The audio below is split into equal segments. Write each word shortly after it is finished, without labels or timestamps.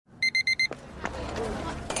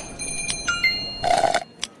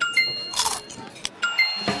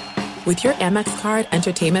With your Amex card,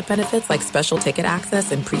 entertainment benefits like special ticket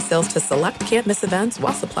access and pre-sales to select can't-miss events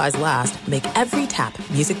while supplies last make every tap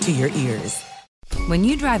music to your ears. When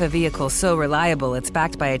you drive a vehicle so reliable it's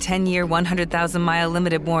backed by a 10-year, 100,000-mile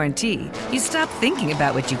limited warranty, you stop thinking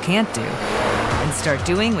about what you can't do and start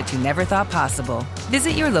doing what you never thought possible.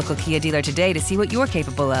 Visit your local Kia dealer today to see what you're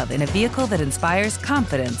capable of in a vehicle that inspires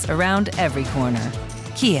confidence around every corner.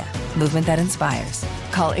 Kia, movement that inspires.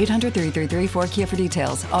 Call 800-333-4KIA for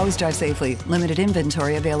details. Always drive safely. Limited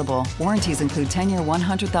inventory available. Warranties include 10-year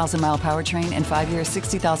 100,000-mile powertrain and 5-year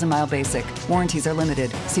 60,000-mile basic. Warranties are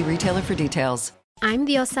limited. See retailer for details. I'm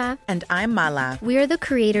Diosa. And I'm Mala. We are the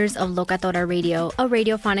creators of Locatora Radio, a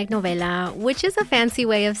radiophonic novela, which is a fancy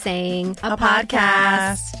way of saying a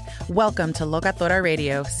podcast. Welcome to Locatora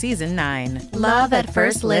Radio, Season 9. Love at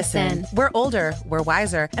first listen. We're older, we're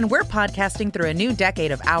wiser, and we're podcasting through a new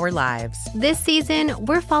decade of our lives. This season,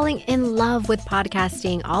 we're falling in love with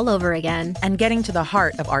podcasting all over again. And getting to the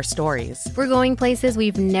heart of our stories. We're going places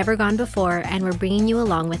we've never gone before, and we're bringing you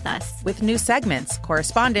along with us. With new segments,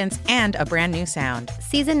 correspondence, and a brand new sound.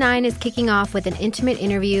 Season 9 is kicking off with an intimate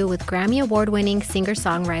interview with Grammy Award-winning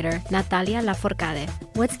singer-songwriter Natalia Lafourcade.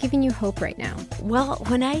 What's giving you hope right now? Well,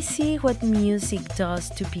 when I see what music does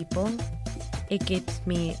to people, it gives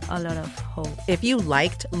me a lot of hope. If you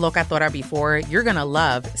liked Locatora before, you're going to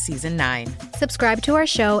love Season 9. Subscribe to our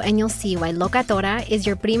show and you'll see why Locatora is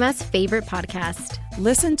your prima's favorite podcast.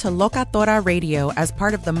 Listen to Locatora Radio as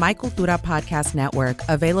part of the My Cultura Podcast Network,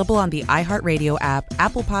 available on the iHeartRadio app,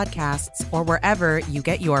 Apple Podcasts, or wherever you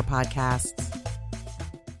get your podcasts.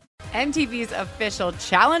 MTV's official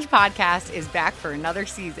Challenge podcast is back for another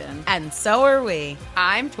season. And so are we.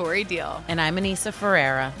 I'm Tori Deal. And I'm Anissa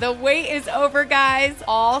Ferreira. The wait is over, guys.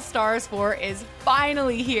 All Stars 4 is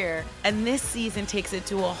finally here. And this season takes it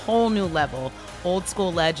to a whole new level. Old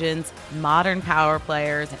school legends, modern power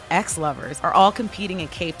players, and ex-lovers are all competing in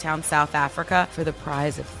Cape Town, South Africa for the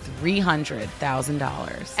prize of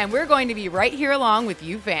 $300,000. And we're going to be right here along with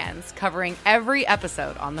you fans, covering every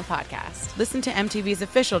episode on the podcast. Listen to MTV's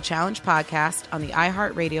official Challenge podcast on the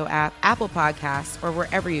iHeartRadio app, Apple Podcasts, or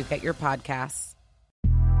wherever you get your podcasts.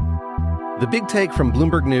 The Big Take from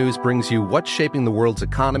Bloomberg News brings you what's shaping the world's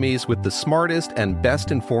economies with the smartest and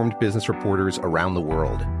best-informed business reporters around the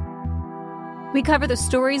world. We cover the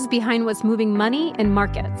stories behind what's moving money and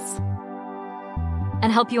markets,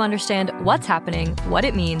 and help you understand what's happening, what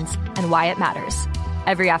it means, and why it matters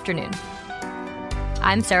every afternoon.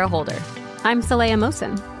 I'm Sarah Holder. I'm Saleha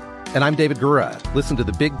Mohsen. And I'm David Gura. Listen to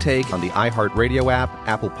The Big Take on the iHeartRadio app,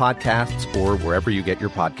 Apple Podcasts, or wherever you get your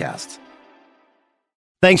podcasts.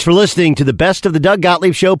 Thanks for listening to the Best of the Doug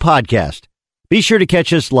Gottlieb Show podcast. Be sure to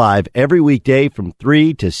catch us live every weekday from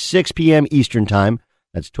 3 to 6 p.m. Eastern Time.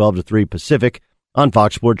 That's 12 to 3 Pacific on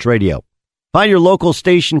Fox Sports Radio. Find your local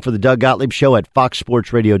station for the Doug Gottlieb Show at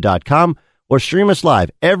foxsportsradio.com or stream us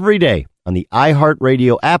live every day on the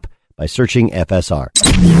iHeartRadio app by searching FSR.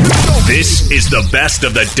 This is the Best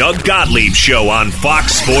of the Doug Gottlieb Show on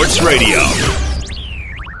Fox Sports Radio.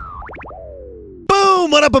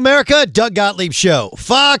 Boom! What up, America? Doug Gottlieb Show,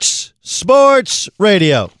 Fox Sports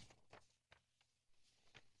Radio.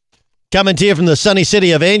 Coming to you from the sunny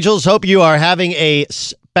city of Angels. Hope you are having a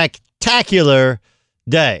spectacular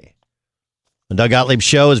day. The Doug Gottlieb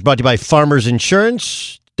Show is brought to you by Farmers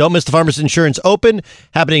Insurance. Don't miss the Farmers Insurance Open,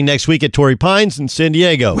 happening next week at Torrey Pines in San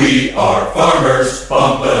Diego. We are farmers.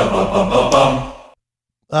 Bum, ba-dum, bum, bum,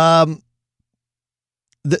 bum.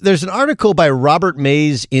 There's an article by Robert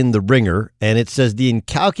Mays in The Ringer, and it says the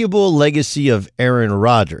incalculable legacy of Aaron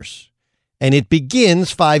Rodgers. And it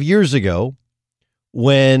begins 5 years ago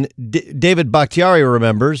when David Bakhtiari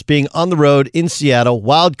remembers being on the road in Seattle,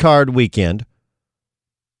 wild card weekend.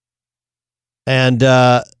 And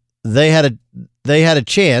they had a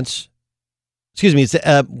chance. Excuse me, it's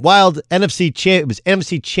a wild NFC it was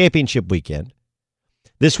NFC Championship weekend.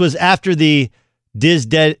 This was after the did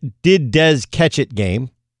Dez catch it game,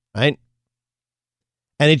 right?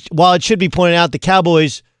 And while it should be pointed out, the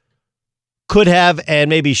Cowboys could have and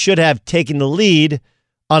maybe should have taken the lead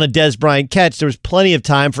on a Dez Bryant catch, there was plenty of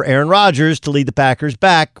time for Aaron Rodgers to lead the Packers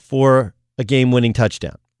back for a game-winning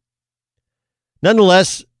touchdown.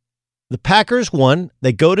 Nonetheless, the Packers won.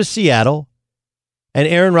 They go to Seattle, and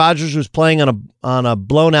Aaron Rodgers was playing on a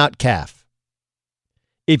blown-out calf.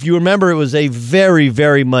 If you remember, it was a very,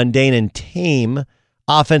 very mundane and tame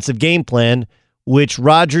offensive game plan, which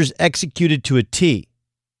Rodgers executed to a T.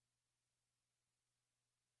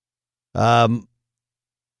 And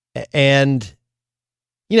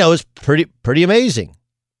you know, it was pretty amazing.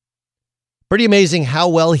 Pretty amazing how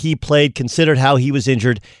well he played, considered how he was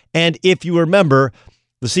injured. And if you remember,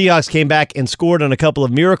 The Seahawks came back and scored on a couple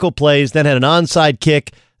of miracle plays, then had an onside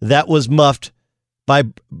kick that was muffed by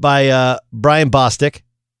Brandon Bostic.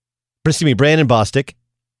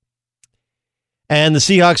 And the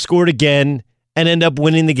Seahawks scored again and end up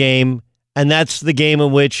winning the game. And that's the game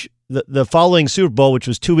in which the following Super Bowl, which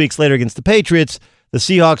was 2 weeks later against the Patriots, the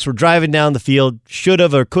Seahawks were driving down the field, should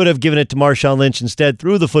have or could have given it to Marshawn Lynch, instead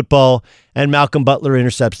threw the football, and Malcolm Butler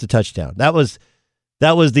intercepts the touchdown. That was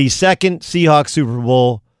the second Seahawks Super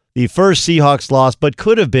Bowl, the first Seahawks loss, but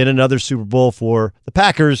could have been another Super Bowl for the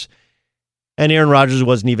Packers, and Aaron Rodgers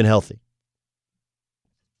wasn't even healthy.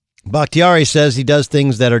 Bakhtiari says he does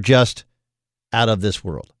things that are just out of this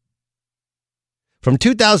world. From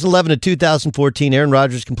 2011 to 2014, Aaron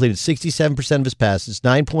Rodgers completed 67% of his passes,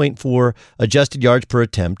 9.4 adjusted yards per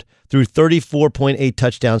attempt, through 34.8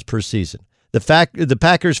 touchdowns per season. The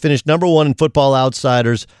Packers finished number one in Football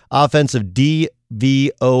Outsiders offensive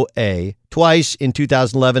DVOA twice in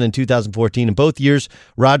 2011 and 2014. In both years,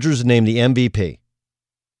 Rodgers was named the MVP.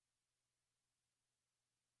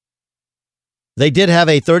 They did have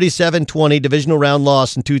a 37-20 divisional round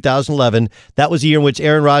loss in 2011. That was the year in which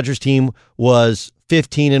Aaron Rodgers' team was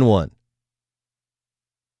 15-1.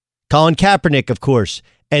 Colin Kaepernick, of course,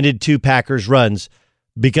 ended 2 Packers runs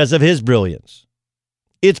because of his brilliance.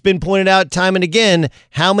 It's been pointed out time and again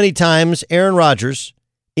how many times Aaron Rodgers,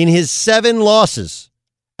 in his 7 losses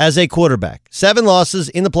as a quarterback, 7 losses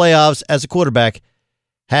in the playoffs as a quarterback,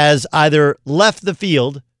 has either left the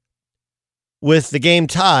field with the game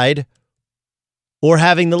tied or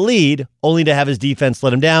having the lead, only to have his defense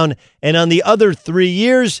let him down. And on the other 3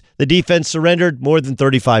 years, the defense surrendered more than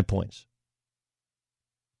 35 points.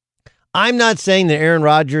 I'm not saying that Aaron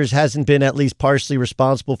Rodgers hasn't been at least partially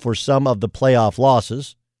responsible for some of the playoff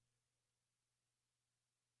losses.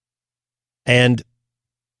 And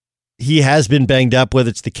he has been banged up,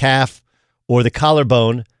 whether it's the calf or the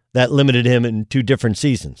collarbone that limited him in 2 different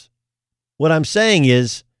seasons. What I'm saying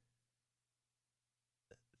is,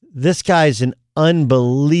 this guy's an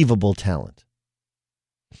unbelievable talent.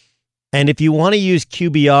 And if you want to use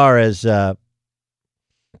QBR as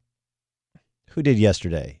who did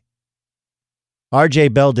yesterday?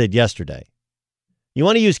 RJ Bell did yesterday. You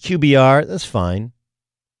want to use QBR, that's fine.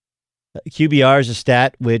 QBR is a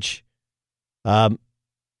stat which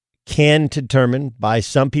can determine, by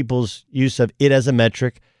some people's use of it as a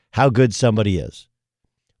metric, how good somebody is.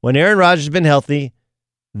 When Aaron Rodgers has been healthy,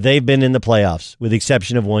 they've been in the playoffs, with the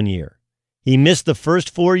exception of 1 year. He missed the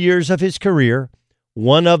first 4 years of his career.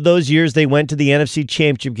 One of those years, they went to the NFC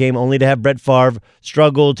Championship game only to have Brett Favre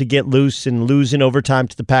struggle to get loose and lose in overtime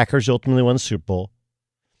to the Packers, ultimately won the Super Bowl.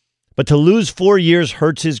 But to lose 4 years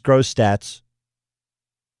hurts his gross stats.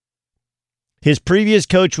 His previous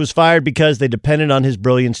coach was fired because they depended on his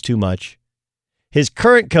brilliance too much. His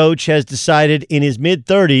current coach has decided in his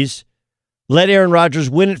mid-30s, let Aaron Rodgers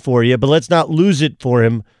win it for you, but let's not lose it for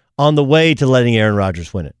him on the way to letting Aaron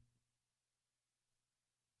Rodgers win it.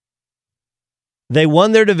 They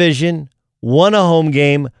won their division, won a home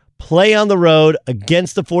game, play on the road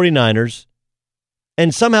against the 49ers,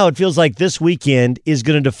 and somehow it feels like this weekend is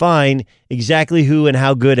going to define exactly who and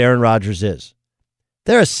how good Aaron Rodgers is.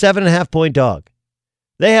 They're a 7.5-point dog.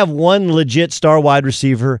 They have one legit star wide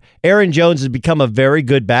receiver. Aaron Jones has become a very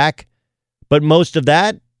good back, but most of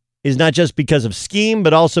that is not just because of scheme,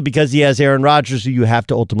 but also because he has Aaron Rodgers, who you have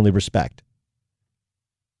to ultimately respect.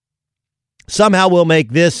 Somehow we'll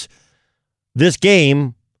make this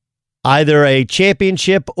game either a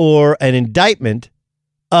championship or an indictment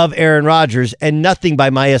of Aaron Rodgers, and nothing by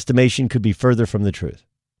my estimation could be further from the truth.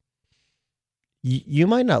 You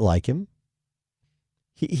might not like him.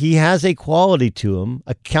 He has a quality to him,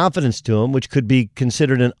 a confidence to him, which could be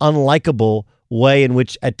considered an unlikable way in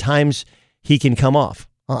which at times he can come off.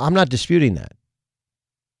 I'm not disputing that.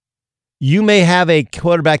 You may have a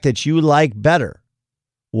quarterback that you like better,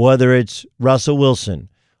 whether it's Russell Wilson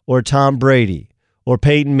or Tom Brady or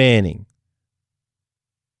Peyton Manning,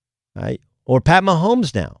 right? Or Pat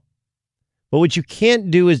Mahomes now. But what you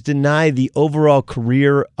can't do is deny the overall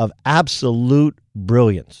career of absolute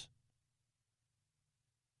brilliance.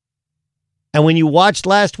 And when you watched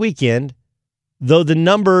last weekend, though the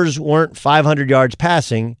numbers weren't 500 yards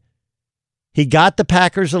passing, he got the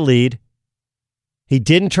Packers a lead. He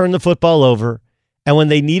didn't turn the football over. And when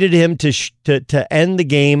they needed him to end the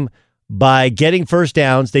game by getting first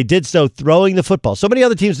downs, they did so throwing the football. So many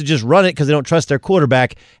other teams would just run it because they don't trust their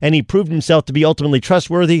quarterback, and he proved himself to be ultimately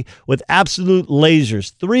trustworthy with absolute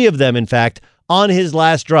lasers, 3 of them, in fact, on his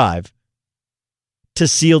last drive to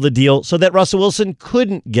seal the deal so that Russell Wilson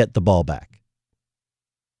couldn't get the ball back.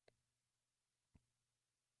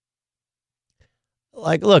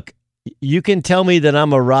 Like, look, You can tell me that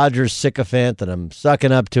I'm a Rodgers sycophant, that I'm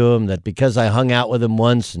sucking up to him, that because I hung out with him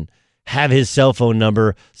once and have his cell phone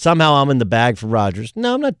number, somehow I'm in the bag for Rodgers.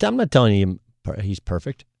 No, I'm not telling you he's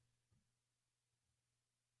perfect.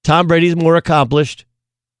 Tom Brady's more accomplished.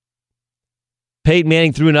 Peyton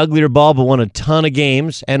Manning threw an uglier ball but won a ton of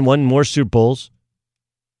games and won more Super Bowls.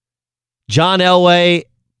 John Elway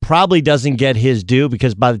probably doesn't get his due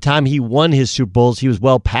because by the time he won his Super Bowls, he was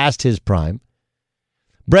well past his prime.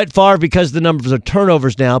 Brett Favre, because of the numbers of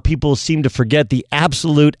turnovers now, people seem to forget the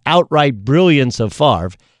absolute outright brilliance of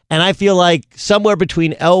Favre. And I feel like somewhere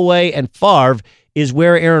between Elway and Favre is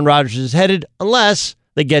where Aaron Rodgers is headed unless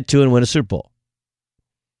they get to and win a Super Bowl.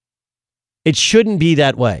 It shouldn't be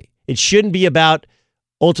that way. It shouldn't be about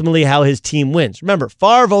ultimately how his team wins. Remember,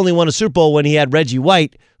 Favre only won a Super Bowl when he had Reggie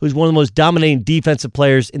White, who's one of the most dominating defensive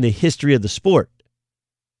players in the history of the sport.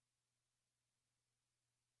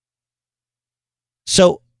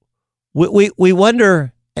 So we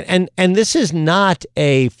wonder, and this is not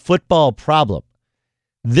a football problem.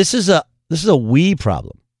 This is a we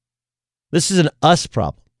problem. This is an us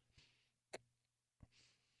problem.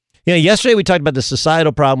 Yesterday we talked about the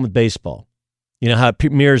societal problem with baseball. How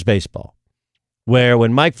it mirrors baseball, where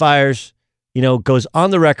when Mike Fiers, goes on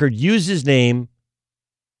the record, uses his name,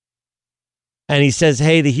 and he says,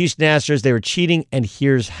 "Hey, the Houston Astros, they were cheating, and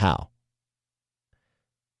here's how."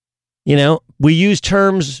 We use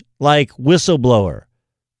terms like whistleblower,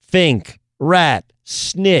 fink, rat,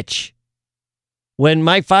 snitch, when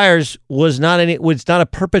Mike Fiers was not a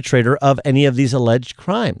perpetrator of any of these alleged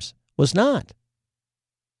crimes. Was not.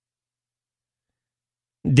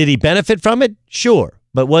 Did he benefit from it? Sure.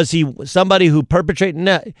 But was he somebody who perpetrated?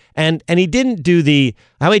 No. And he didn't do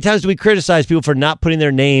how many times do we criticize people for not putting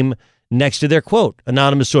their name next to their quote?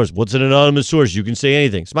 Anonymous source. What's an anonymous source? You can say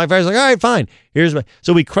anything. So Mike Fiers like, all right, fine.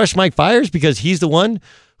 So we crush Mike Fiers because he's the one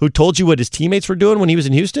who told you what his teammates were doing when he was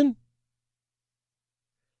in Houston?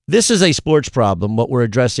 This is a sports problem, what we're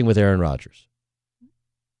addressing with Aaron Rodgers.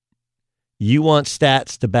 You want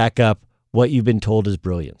stats to back up what you've been told is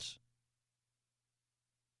brilliance.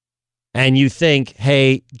 And you think,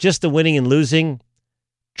 hey, just the winning and losing,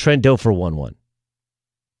 Trent Dilfer won one.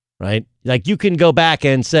 Right? Like you can go back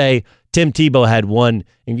and say, Tim Tebow had one.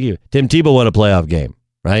 Tim Tebow won a playoff game.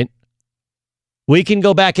 Right? We can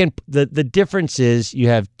go back and the difference is you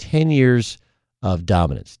have 10 years of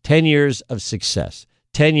dominance, 10 years of success,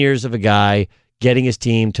 10 years of a guy getting his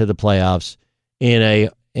team to the playoffs in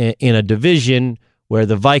a division where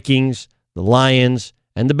the Vikings, the Lions,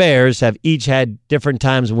 and the Bears have each had different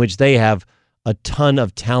times in which they have a ton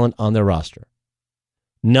of talent on their roster.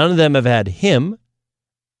 None of them have had him,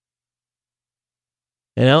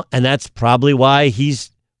 and that's probably why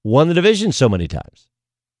he's won the division so many times.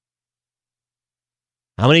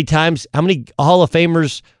 How many Hall of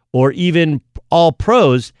Famers or even all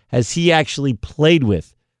pros has he actually played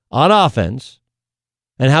with on offense?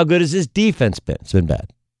 And how good has his defense been? It's been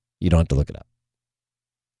bad. You don't have to look it up.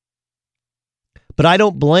 But I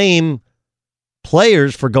don't blame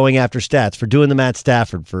players for going after stats, for doing the Matt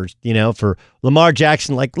Stafford, for Lamar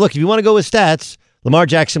Jackson. Like, look, if you want to go with stats, Lamar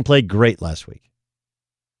Jackson played great last week.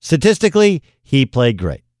 Statistically, he played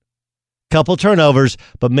great. Couple turnovers,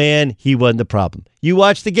 but man, he wasn't the problem. You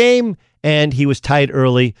watched the game, and he was tight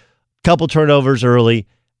early. Couple turnovers early,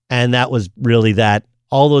 and that was really that.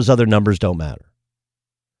 All those other numbers don't matter.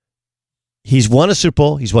 He's won a Super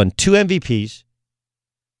Bowl. He's won 2 MVPs.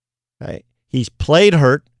 Right? He's played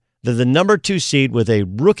hurt. They're the number 2 seed with a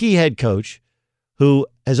rookie head coach who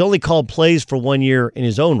has only called plays for 1 year in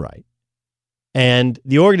his own right. And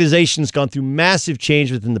the organization's gone through massive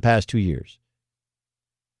change within the past 2 years.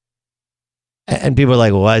 And people are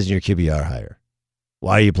like, well, why isn't your QBR higher?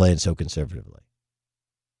 Why are you playing so conservatively?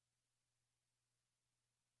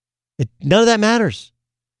 None of that matters.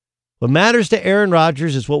 What matters to Aaron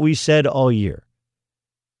Rodgers is what we said all year.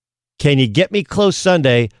 Can you get me close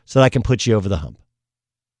Sunday so that I can put you over the hump?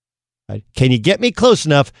 Right? Can you get me close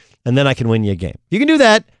enough and then I can win you a game? You can do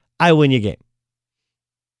that, I win you a game.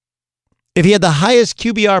 If he had the highest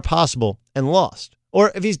QBR possible and lost,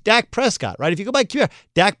 or if he's Dak Prescott, right? If you go by QBR,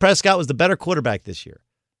 Dak Prescott was the better quarterback this year.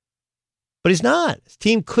 But he's not. His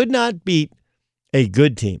team could not beat a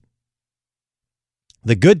good team.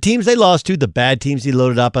 The good teams they lost to, the bad teams he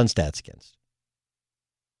loaded up on stats against.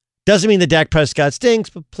 Doesn't mean that Dak Prescott stinks,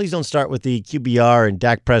 but please don't start with the QBR and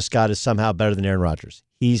Dak Prescott is somehow better than Aaron Rodgers.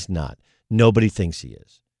 He's not. Nobody thinks he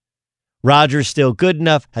is. Rodgers still good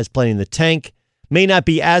enough, has plenty in the tank. May not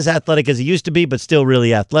be as athletic as he used to be, but still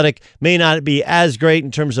really athletic. May not be as great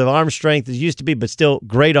in terms of arm strength as he used to be, but still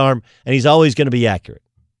great arm, and he's always going to be accurate.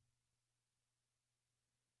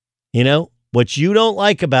 What you don't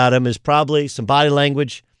like about him is probably some body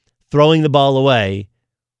language, throwing the ball away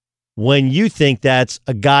when you think that's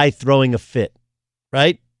a guy throwing a fit,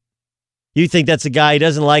 right? You think that's a guy, he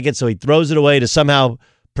doesn't like it, so he throws it away to somehow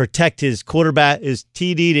protect his quarterback, his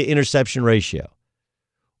TD to interception ratio.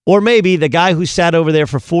 Or maybe the guy who sat over there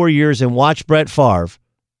for 4 years and watched Brett Favre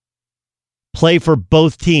play for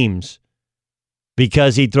both teams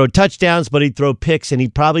because he'd throw touchdowns, but he'd throw picks, and he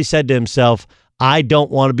probably said to himself, I don't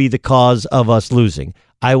want to be the cause of us losing.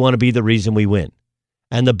 I want to be the reason we win.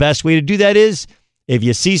 And the best way to do that is, if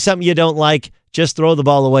you see something you don't like, just throw the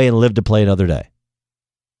ball away and live to play another day.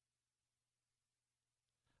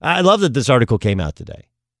 I love that this article came out today.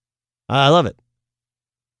 I love it.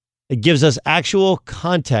 It gives us actual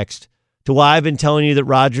context to why I've been telling you that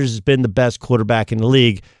Rodgers has been the best quarterback in the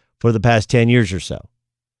league for the past 10 years or so.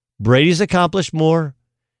 Brady's accomplished more.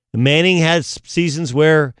 Manning had seasons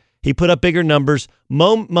where he put up bigger numbers.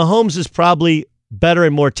 Mahomes is probably better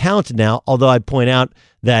and more talented now, although I'd point out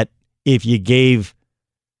that if you gave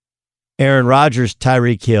Aaron Rodgers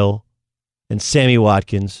Tyreek Hill and Sammy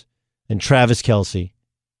Watkins and Travis Kelce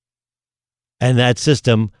and that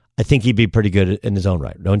system, I think he'd be pretty good in his own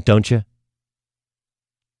right. Don't you?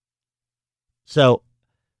 So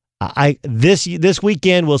this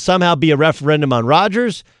weekend will somehow be a referendum on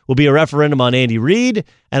Rodgers, will be a referendum on Andy Reid,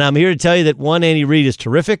 and I'm here to tell you that Andy Reid is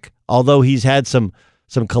terrific, although he's had some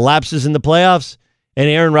collapses in the playoffs, and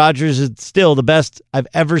Aaron Rodgers is still the best I've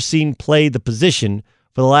ever seen play the position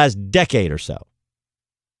for the last decade or so,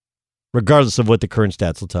 regardless of what the current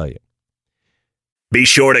stats will tell you. Be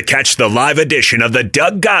sure to catch the live edition of the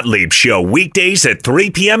Doug Gottlieb Show weekdays at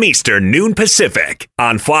 3 p.m. Eastern, noon Pacific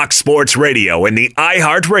on Fox Sports Radio and the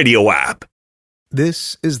iHeartRadio app.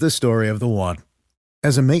 This is the story of the one.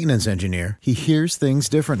 As a maintenance engineer, he hears things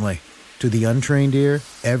differently. To the untrained ear,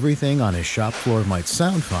 everything on his shop floor might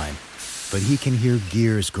sound fine, but he can hear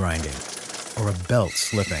gears grinding or a belt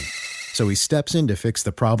slipping. So he steps in to fix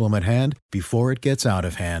the problem at hand before it gets out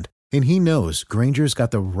of hand. And he knows Grainger's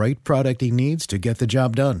got the right product he needs to get the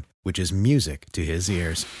job done, which is music to his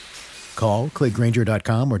ears. Call, click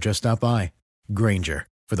Grainger.com, or just stop by. Grainger,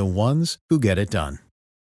 for the ones who get it done.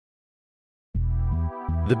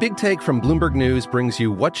 The Big Take from Bloomberg News brings you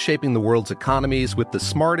what's shaping the world's economies with the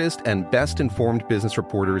smartest and best-informed business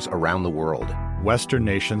reporters around the world. Western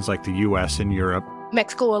nations like the U.S. and Europe.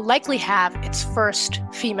 Mexico will likely have its first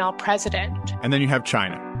female president. And then you have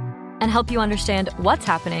China. And help you understand what's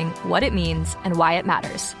happening, what it means, and why it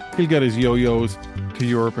matters. He'll get his yo-yos to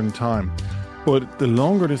Europe in time. But the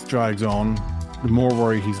longer this drags on, the more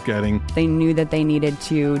worry he's getting. They knew that they needed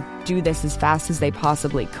to do this as fast as they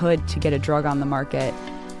possibly could to get a drug on the market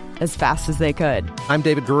as fast as they could. I'm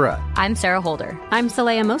David Gura. I'm Sarah Holder. I'm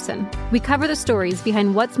Saleha Mohsen. We cover the stories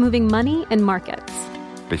behind what's moving money and markets.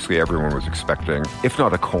 Basically, everyone was expecting, if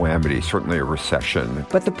not a calamity, certainly a recession.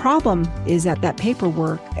 But the problem is that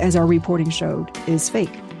paperwork, as our reporting showed, is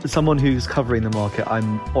fake. As someone who's covering the market,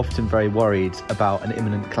 I'm often very worried about an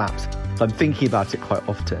imminent collapse. So I'm thinking about it quite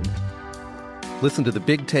often. Listen to The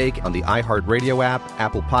Big Take on the iHeartRadio app,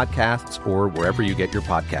 Apple Podcasts, or wherever you get your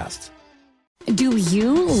podcasts. Do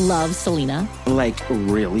you love Selena? Like,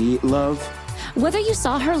 really love? Whether you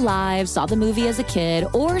saw her live, saw the movie as a kid,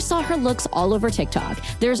 or saw her looks all over TikTok,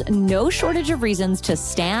 there's no shortage of reasons to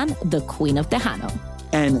stan the Queen of Tejano.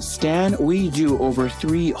 And Stan, we do over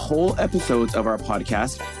 3 whole episodes of our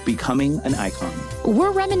podcast, Becoming an Icon.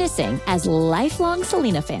 We're reminiscing as lifelong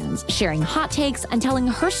Selena fans, sharing hot takes and telling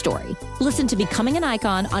her story. Listen to Becoming an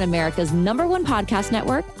Icon on America's #1 podcast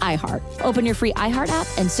network, iHeart. Open your free iHeart app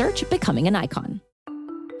and search Becoming an Icon.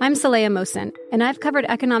 I'm Saleha Mohsen, and I've covered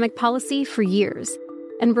economic policy for years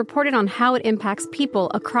and reported on how it impacts people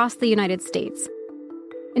across the United States.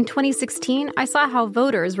 In 2016, I saw how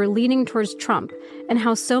voters were leaning towards Trump and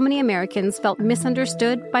how so many Americans felt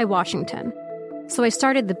misunderstood by Washington. So I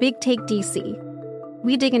started the Big Take DC.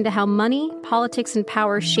 We dig into how money, politics, and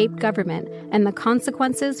power shape government and the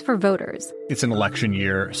consequences for voters. It's an election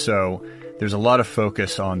year, so there's a lot of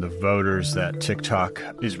focus on the voters that TikTok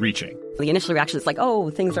is reaching. The initial reaction is like, oh,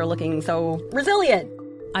 things are looking so resilient.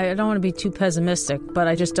 I don't want to be too pessimistic, but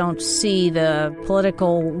I just don't see the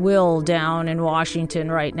political will down in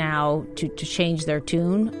Washington right now to change their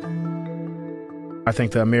tune. I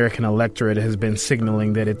think the American electorate has been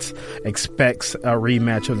signaling that it expects a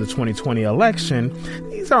rematch of the 2020 election.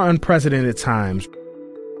 These are unprecedented times.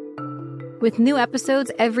 With new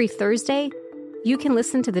episodes every Thursday, you can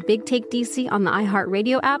listen to the Big Take DC on the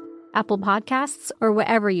iHeartRadio app, Apple Podcasts, or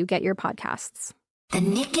wherever you get your podcasts. The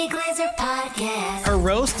Nikki Glazer Podcast. Her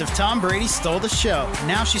roast of Tom Brady stole the show.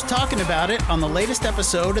 Now she's talking about it on the latest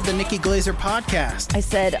episode of the Nikki Glazer Podcast. I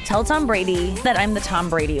said, tell Tom Brady that I'm the Tom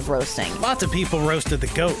Brady of roasting. Lots of people roasted the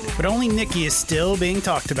GOAT, but only Nikki is still being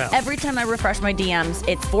talked about. Every time I refresh my DMs,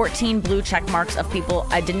 it's 14 blue check marks of people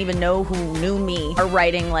I didn't even know who knew me are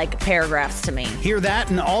writing like paragraphs to me. Hear that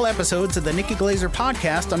in all episodes of the Nikki Glazer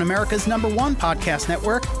Podcast on America's #1 podcast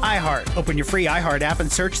network, iHeart. Open your free iHeart app and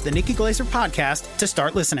search the Nikki Glazer Podcast to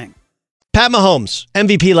start listening. Pat Mahomes,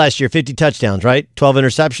 MVP last year, 50 touchdowns, right? 12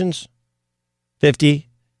 interceptions, 50,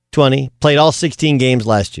 20, played all 16 games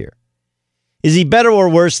last year. Is he better or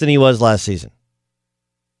worse than he was last season?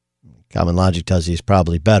 Common logic tells you he's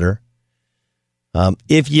probably better.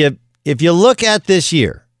 If you look at this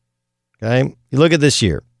year, okay, you look at this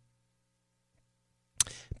year,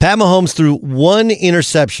 Pat Mahomes threw one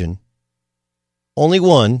interception, only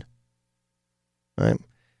one, right?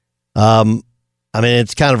 I mean,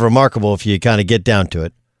 it's kind of remarkable if you kind of get down to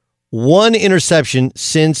it. One interception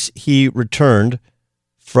since he returned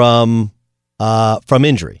from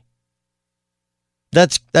injury.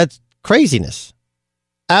 That's craziness.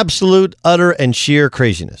 Absolute, utter, and sheer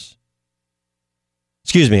craziness.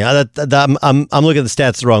 Excuse me. I'm looking at the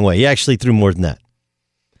stats the wrong way. He actually threw more than that.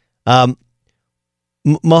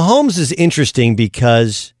 Mahomes is interesting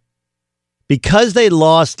because they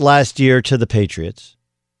lost last year to the Patriots.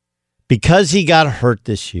 Because he got hurt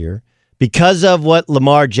this year, because of what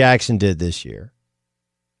Lamar Jackson did this year,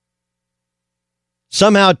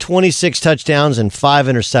 somehow 26 touchdowns and 5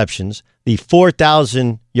 interceptions, the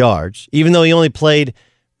 4,000 yards, even though he only played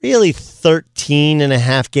really 13 and a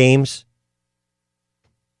half games.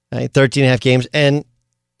 Right? 13 and a half games. And,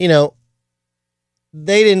 you know,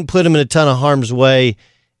 they didn't put him in a ton of harm's way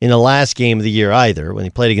in the last game of the year either when he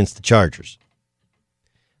played against the Chargers.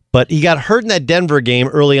 But he got hurt in that Denver game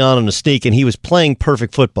early on a sneak, and he was playing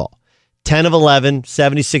perfect football. 10 of 11,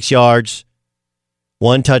 76 yards,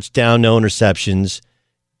 1 touchdown, no interceptions.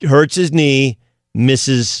 Hurts his knee,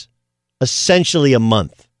 misses essentially a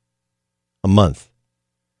month.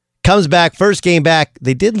 Comes back, first game back.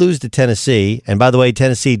 They did lose to Tennessee. And by the way,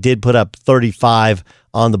 Tennessee did put up 35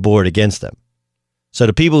 on the board against them. So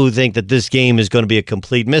to people who think that this game is going to be a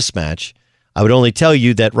complete mismatch, I would only tell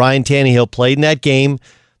you that Ryan Tannehill played in that game,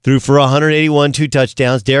 threw for 181, 2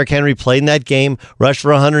 touchdowns. Derrick Henry played in that game, rushed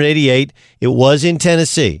for 188. It was in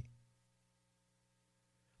Tennessee.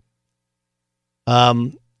 But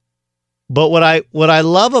what I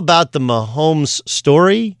love about the Mahomes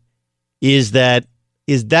story is that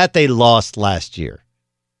they lost last year.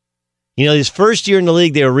 You know, his first year in the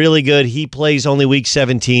league, they were really good. He plays only week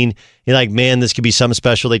 17. You're like, man, this could be something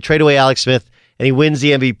special. They trade away Alex Smith, and he wins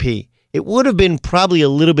the MVP. It would have been probably a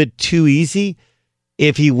little bit too easy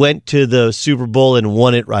if he went to the Super Bowl and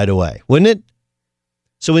won it right away, wouldn't it?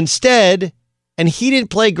 So instead, and he didn't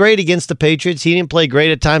play great against the Patriots. He didn't play great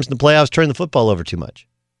at times in the playoffs, turn the football over too much.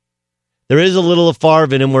 There is a little of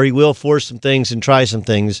Favre in him where he will force some things and try some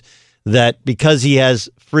things that because he has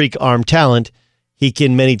freak arm talent, he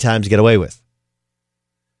can many times get away with.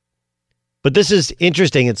 But this is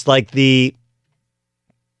interesting. It's like we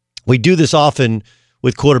do this often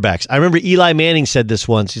with quarterbacks. I remember Eli Manning said this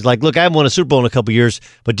once. He's like, look, I haven't won a Super Bowl in a couple years,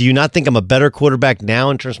 but do you not think I'm a better quarterback now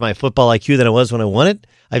in terms of my football IQ than I was when I won it?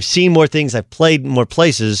 I've seen more things. I've played more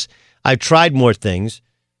places. I've tried more things.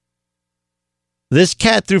 This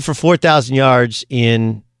cat threw for 4,000 yards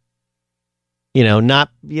in, not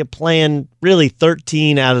playing really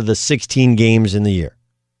 13 out of the 16 games in the year.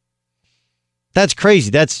 That's crazy.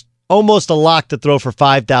 That's almost a lock to throw for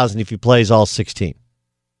 5,000 if he plays all 16.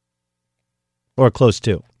 Or close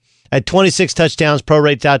to. At 26 touchdowns,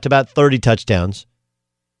 prorates out to about 30 touchdowns.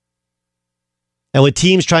 And with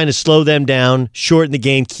teams trying to slow them down, shorten the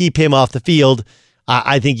game, keep him off the field,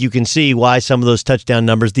 I think you can see why some of those touchdown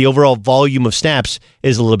numbers, the overall volume of snaps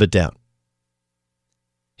is a little bit down.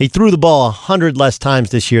 He threw the ball 100 less times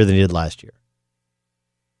this year than he did last year.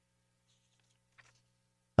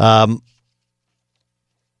 And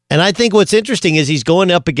I think what's interesting is he's going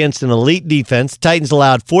up against an elite defense. Titans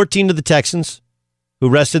allowed 14 to the Texans, who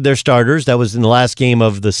rested their starters. That was in the last game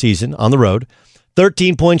of the season on the road.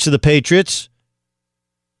 13 points to the Patriots.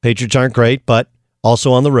 Patriots aren't great, but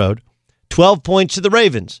also on the road. 12 points to the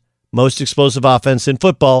Ravens. Most explosive offense in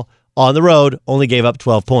football on the road, only gave up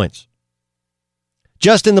 12 points.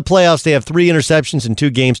 Just in the playoffs, they have 3 interceptions in 2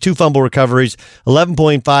 games, 2 fumble recoveries,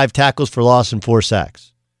 11.5 tackles for loss, and 4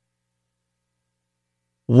 sacks.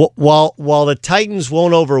 While the Titans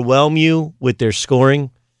won't overwhelm you with their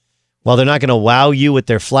scoring, while they're not going to wow you with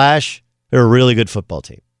their flash, they're a really good football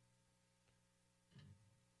team.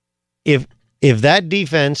 If that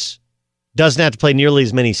defense doesn't have to play nearly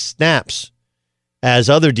as many snaps as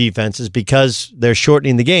other defenses because they're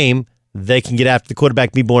shortening the game. They can get after the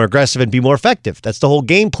quarterback, be more aggressive, and be more effective. That's the whole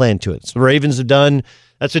game plan to it. It's what the Ravens have done.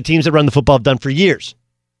 That's what teams that run the football have done for years.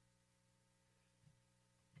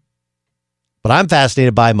 But I'm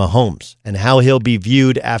fascinated by Mahomes and how he'll be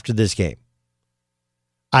viewed after this game.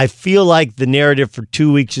 I feel like the narrative for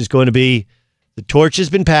 2 weeks is going to be the torch has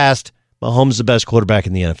been passed. Mahomes is the best quarterback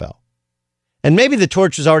in the NFL. And maybe the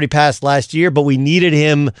torch was already passed last year, but we needed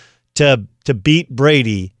him to beat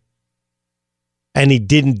Brady, and he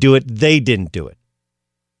didn't do it. They didn't do it.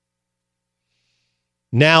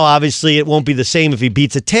 Now, obviously, it won't be the same if he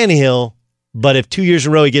beats a Tannehill, but if 2 years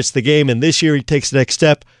in a row he gets the game and this year he takes the next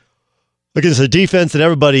step against a defense that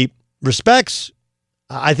everybody respects,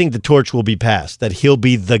 I think the torch will be passed, that he'll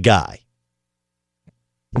be the guy.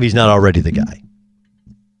 If he's not already the guy.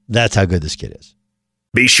 That's how good this kid is.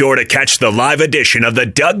 Be sure to catch the live edition of the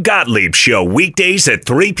Doug Gottlieb Show weekdays at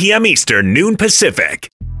 3 p.m. Eastern, noon Pacific.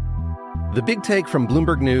 The Big Take from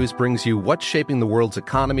Bloomberg News brings you what's shaping the world's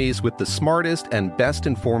economies with the smartest and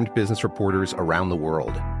best-informed business reporters around the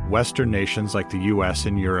world. Western nations like the U.S.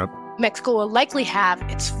 and Europe. Mexico will likely have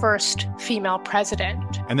its first female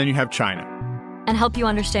president. And then you have China. And help you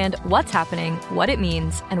understand what's happening, what it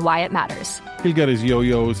means, and why it matters. He'll get his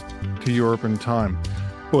yo-yos to Europe in time.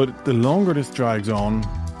 But the longer this drags on,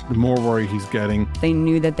 the more worry he's getting. They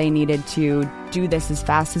knew that they needed to do this as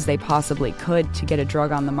fast as they possibly could to get a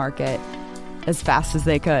drug on the market as fast as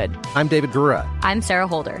they could. I'm David Gura. I'm Sarah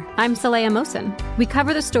Holder. I'm Saleha Mohsen. We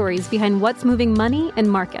cover the stories behind what's moving money and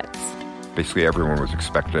markets. Basically, everyone was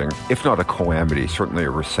expecting, if not a calamity, certainly a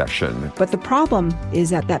recession. But the problem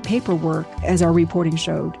is that paperwork, as our reporting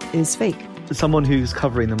showed, is fake. As someone who's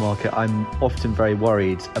covering the market, I'm often very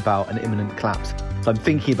worried about an imminent collapse. So I'm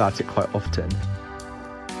thinking about it quite often.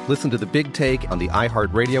 Listen to The Big Take on the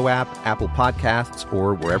iHeartRadio app, Apple Podcasts,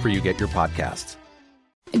 or wherever you get your podcasts.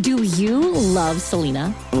 Do you love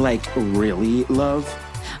Selena? Like, really love?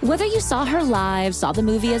 Whether you saw her live, saw the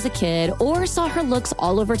movie as a kid, or saw her looks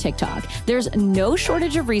all over TikTok, there's no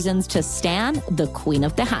shortage of reasons to stan the Queen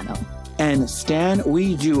of Tejano. And Stan,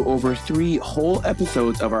 we do over 3 whole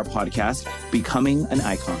episodes of our podcast, Becoming an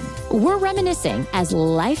Icon. We're reminiscing as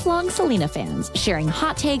lifelong Selena fans, sharing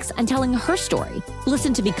hot takes and telling her story.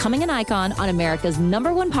 Listen to Becoming an Icon on America's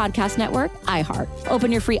 #1 podcast network, iHeart.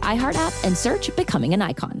 Open your free iHeart app and search Becoming an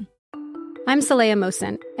Icon. I'm Saleha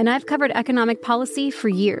Mohsen, and I've covered economic policy for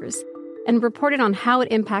years and reported on how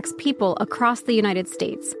it impacts people across the United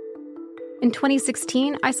States. In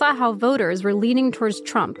 2016, I saw how voters were leaning towards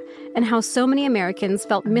Trump and how so many Americans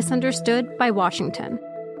felt misunderstood by Washington.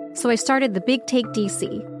 So I started the Big Take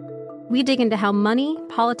DC. We dig into how money,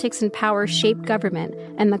 politics, and power shape government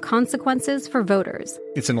and the consequences for voters.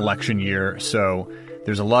 It's an election year, so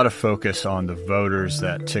there's a lot of focus on the voters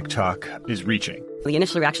that TikTok is reaching. The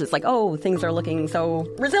initial reaction is like, oh, things are looking so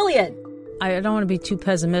resilient. I don't want to be too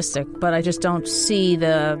pessimistic, but I just don't see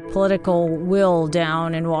the political will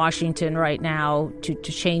down in Washington right now to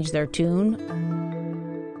change their tune.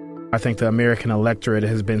 I think the American electorate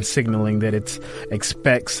has been signaling that it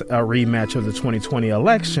expects a rematch of the 2020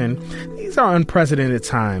 election. These are unprecedented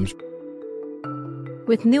times.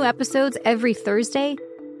 With new episodes every Thursday,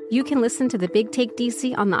 you can listen to the Big Take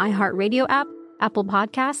DC on the iHeartRadio app, Apple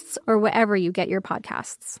Podcasts, or wherever you get your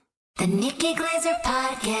podcasts. The Nikki Glaser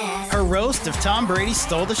Podcast. Her roast of Tom Brady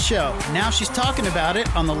stole the show. Now she's talking about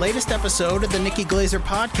it on the latest episode of the Nikki Glaser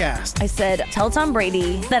Podcast. I said, tell Tom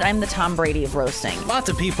Brady that I'm the Tom Brady of roasting. Lots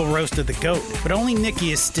of people roasted the GOAT, but only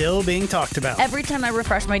Nikki is still being talked about. Every time I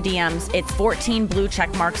refresh my DMs, it's 14 blue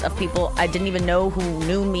check marks of people I didn't even know who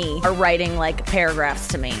knew me are writing like paragraphs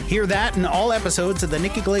to me. Hear that in all episodes of the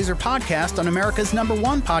Nikki Glaser Podcast on America's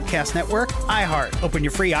 #1 podcast network, iHeart. Open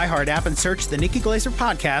your free iHeart app and search the Nikki Glaser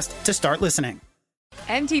Podcast to start listening.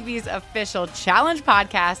 MTV's official Challenge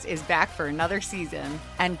podcast is back for another season.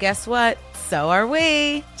 And guess what? So are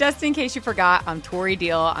we. Just in case you forgot, I'm Tori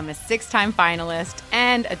Deal. I'm a 6-time finalist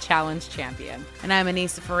and a Challenge champion. And I'm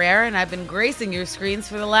Anissa Ferreira, and I've been gracing your screens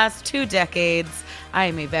for the last 2 decades. I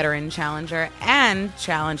am a veteran challenger and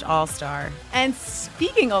Challenge All-Star. And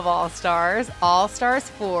speaking of All-Stars, All-Stars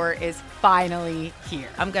 4 is finally here.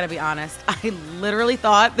 I'm going to be honest. I literally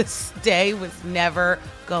thought this day was never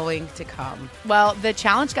going to come. Well, the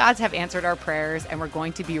Challenge gods have answered our prayers, and we're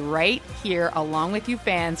going to be right here along with you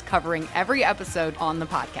fans covering every episode on the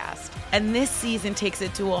podcast. And this season takes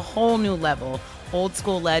it to a whole new level. Old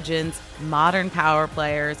school legends, modern power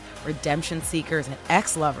players, redemption seekers, and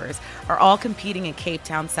ex-lovers are all competing in Cape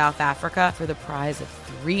Town, South Africa for the prize of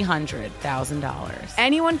 $300,000.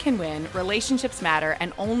 Anyone can win, relationships matter,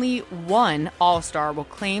 and only one All-Star will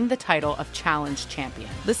claim the title of Challenge Champion.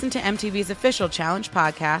 Listen to MTV's official Challenge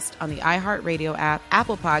podcast on the iHeartRadio app,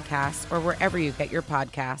 Apple Podcasts, or wherever you get your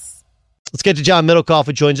podcasts. Let's get to John Middlecoff,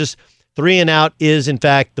 who joins us. 3 and Out is, in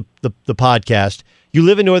fact, the podcast. You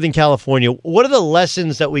live in Northern California. What are the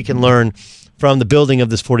lessons that we can learn from the building of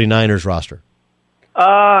this 49ers roster?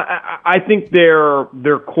 I think their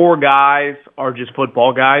core guys are just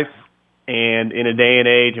football guys. And in a day and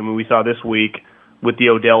age, I mean, we saw this week with the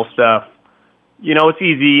Odell stuff, it's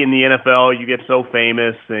easy in the NFL. You get so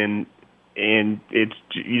famous and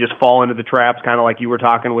you just fall into the traps, kind of like you were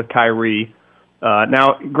talking with Kyrie.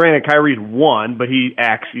 Now, granted, Kyrie's won, but he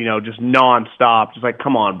acts, just nonstop. Just like,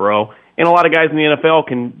 come on, bro. And a lot of guys in the NFL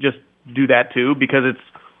can just do that too, because it's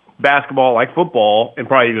basketball, like football, and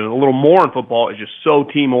probably even a little more in football, is just so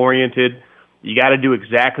team-oriented. You got to do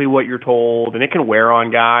exactly what you're told, and it can wear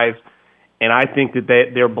on guys. And I think that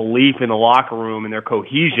their belief in the locker room and their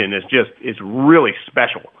cohesion is really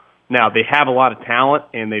special. Now, they have a lot of talent,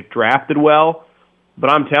 and they've drafted well,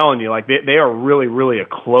 but I'm telling you, like they are really, really a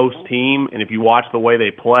close team. And if you watch the way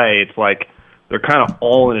they play, it's like they're kind of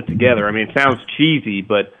all in it together. I mean, it sounds cheesy,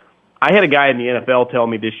 but I had a guy in the NFL tell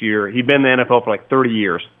me this year, he'd been in the NFL for like 30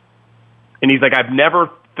 years, and he's like, I've never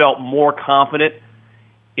felt more confident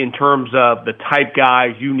in terms of the type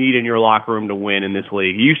guys you need in your locker room to win in this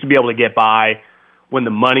league. You used to be able to get by when the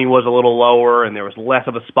money was a little lower and there was less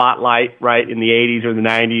of a spotlight, right, in the 80s or the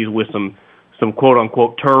 90s with some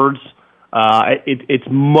quote-unquote turds. It's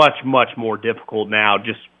much, much more difficult now,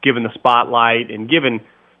 just given the spotlight and given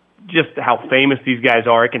just how famous these guys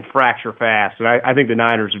are. It can fracture fast. And I think the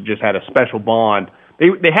Niners have just had a special bond.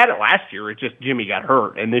 They had it last year. It's just Jimmy got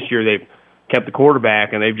hurt. And this year they've kept the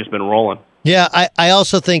quarterback, and they've just been rolling. Yeah, I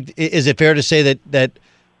also think, is it fair to say that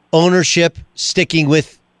ownership sticking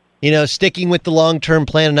with the long-term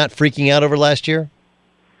plan and not freaking out over last year?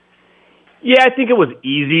 Yeah, I think it was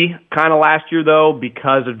easy kind of last year, though,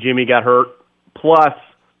 because of Jimmy got hurt. Plus,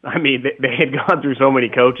 I mean, they had gone through so many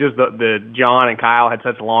coaches. The John and Kyle had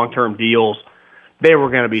such long-term deals. They were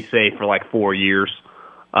going to be safe for like 4 years.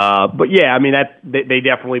 But, yeah, I mean, they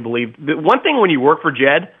definitely believed. One thing when you work for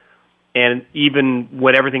Jed, and even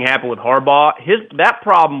when everything happened with Harbaugh, that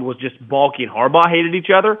problem was just Balky and Harbaugh hated each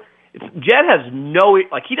other. Jed has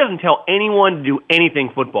he doesn't tell anyone to do anything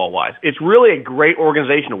football-wise. It's really a great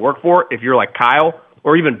organization to work for if you're like Kyle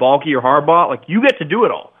or even Balky or Harbaugh. Like, you get to do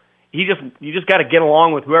it all. You just got to get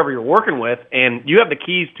along with whoever you're working with, and you have the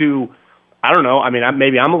keys to, I don't know, I mean,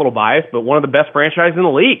 maybe I'm a little biased, but one of the best franchises in the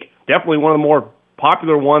league. Definitely one of the more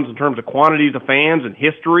popular ones in terms of quantities of fans and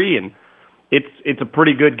history, and it's a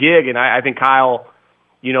pretty good gig. And I think Kyle,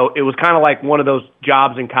 it was kind of like one of those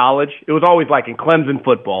jobs in college. It was always like in Clemson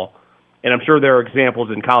football, and I'm sure there are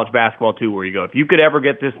examples in college basketball too where you go, if you could ever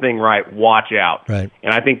get this thing right, watch out. Right.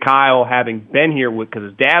 And I think Kyle, having been here because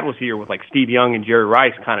his dad was here with like Steve Young and Jerry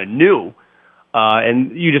Rice, kind of knew.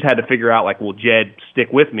 And you just had to figure out, like, will Jed stick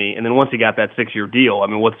with me? And then once he got that 6-year deal, I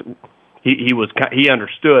mean, he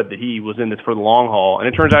understood that he was in this for the long haul, and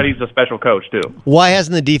it turns out he's a special coach too. Why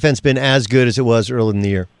hasn't the defense been as good as it was early in the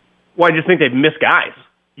year? Well, I just think they've missed guys.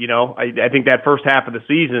 I think that first half of the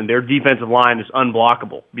season, their defensive line is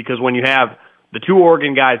unblockable because when you have the two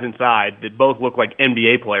Oregon guys inside that both look like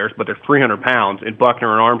NBA players, but they're 300 pounds in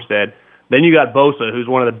Buckner and Armstead, then you got Bosa, who's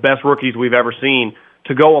one of the best rookies we've ever seen,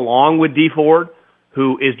 to go along with D Ford,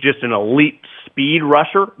 who is just an elite speed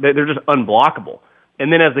rusher. They're just unblockable.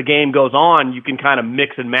 And then as the game goes on, you can kind of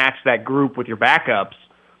mix and match that group with your backups,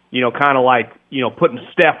 kind of like, putting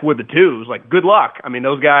Steph with the twos. Like, good luck. I mean,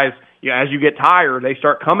 those guys, as you get tired, they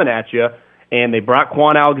start coming at you. And they brought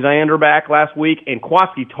Quan Alexander back last week. And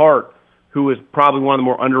Kwaski Tart, who is probably one of the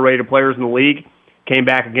more underrated players in the league, came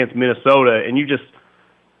back against Minnesota. And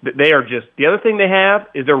they are just, the other thing they have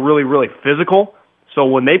is they're really, really physical. So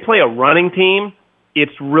when they play a running team,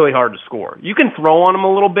 it's really hard to score. You can throw on them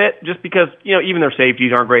a little bit just because, even their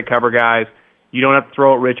safeties aren't great cover guys. You don't have to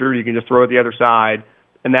throw at Richard. You can just throw at the other side.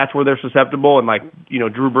 And that's where they're susceptible. And,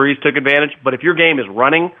 Drew Brees took advantage. But if your game is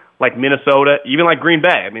running, like Minnesota, even like Green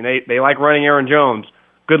Bay, I mean, they like running Aaron Jones,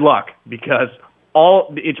 good luck because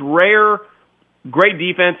it's rare. Great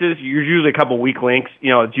defenses, there's usually a couple weak links.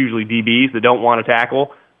 It's usually DBs that don't want to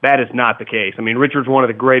tackle. That is not the case. I mean, Richard's one of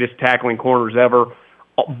the greatest tackling corners ever.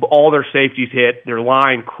 All their safeties hit, their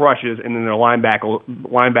line crushes, and then their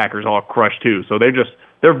linebackers all crush too. So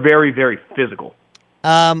they're very, very physical.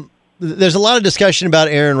 There's a lot of discussion about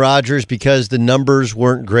Aaron Rodgers because the numbers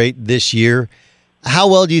weren't great this year. How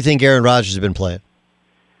well do you think Aaron Rodgers has been playing?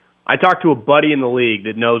 I talked to a buddy in the league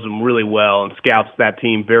that knows him really well and scouts that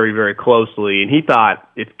team very, very closely, and he thought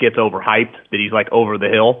it gets overhyped, that he's like over the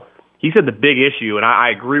hill. He said the big issue, and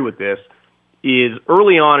I agree with this, is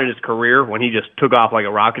early on in his career when he just took off like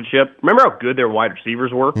a rocket ship. Remember how good their wide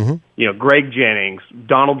receivers were? Mm-hmm. You know, Greg Jennings,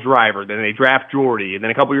 Donald Driver, then they draft Jordy, and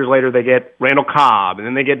then a couple years later they get Randall Cobb, and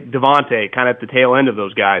then they get Devontae kind of at the tail end of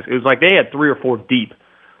those guys. It was like they had 3 or 4 deep.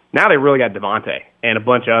 Now they really got Devontae and a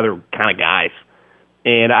bunch of other kind of guys.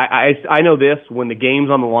 And I know this, when the game's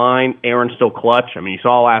on the line, Aaron's still clutch. I mean, you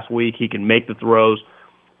saw last week, he can make the throws.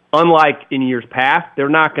 Unlike in years past, they're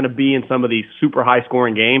not going to be in some of these super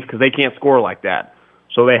high-scoring games because they can't score like that.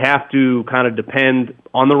 So they have to kind of depend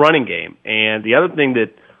on the running game. And the other thing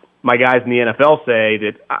that my guys in the NFL say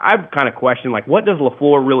that I've kind of questioned, like, what does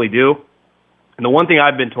LaFleur really do? And the one thing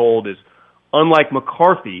I've been told is, unlike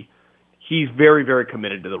McCarthy, he's very, very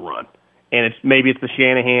committed to the run. And maybe it's the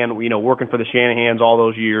Shanahan, working for the Shanahans all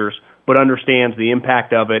those years, but understands the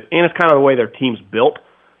impact of it. And it's kind of the way their team's built.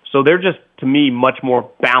 So they're just, to me, much more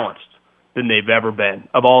balanced than they've ever been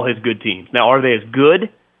of all his good teams. Now, are they as good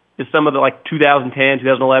as some of the 2010,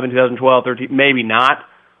 2011, 2012, 13? Maybe not.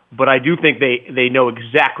 But I do think they know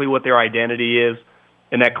exactly what their identity is.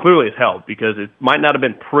 And that clearly has helped because it might not have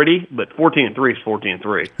been pretty, but 14-3 is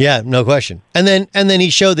 14-3. Yeah, no question. And then he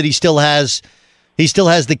showed that he still has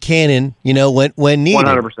the cannon, when needed.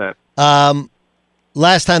 100%.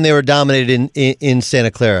 Last time they were dominated in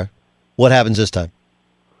Santa Clara. What happens this time?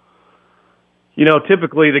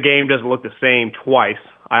 Typically the game doesn't look the same twice.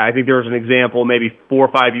 I think there was an example maybe 4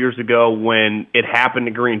 or 5 years ago when it happened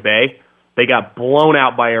to Green Bay. They got blown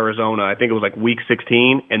out by Arizona. I think it was like week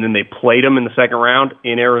 16, and then they played them in the second round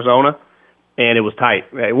in Arizona, and it was tight.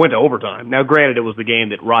 It went to overtime. Now, granted, it was the game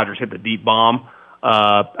that Rodgers hit the deep bomb,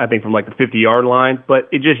 I think from like the 50-yard line, but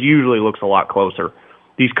it just usually looks a lot closer.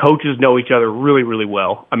 These coaches know each other really, really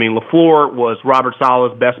well. I mean, LaFleur was Robert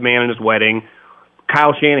Sala's best man in his wedding.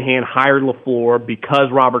 Kyle Shanahan hired LaFleur because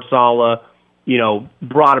Robert Saleh,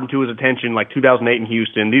 brought him to his attention like 2008 in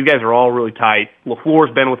Houston. These guys are all really tight.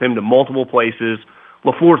 LaFleur's been with him to multiple places.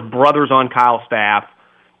 LaFleur's brother's on Kyle's staff.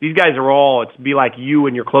 These guys are all, it's be like you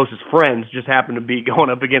and your closest friends just happen to be going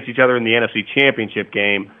up against each other in the NFC Championship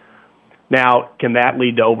game. Now, can that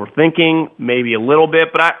lead to overthinking? Maybe a little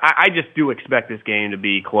bit, but I just do expect this game to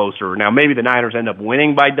be closer. Now, maybe the Niners end up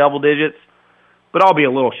winning by double digits, but I'll be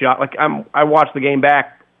a little shocked. I watched the game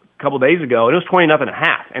back a couple days ago, and it was 20-0 at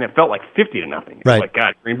half, and it felt like 50-0. It was like,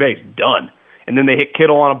 God, Green Bay's done. And then they hit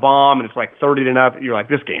Kittle on a bomb, and it's like 30-0. You're like,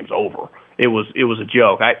 this game's over. It was a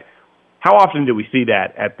joke. How often do we see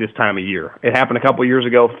that at this time of year? It happened a couple of years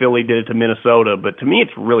ago. Philly did it to Minnesota, but to me,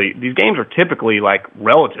 it's really, these games are typically like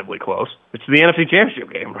relatively close. It's the NFC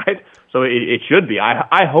Championship game, right? So it should be.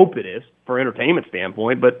 I hope it is for entertainment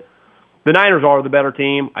standpoint, but the Niners are the better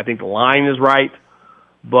team. I think the line is right,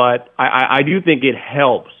 but I do think it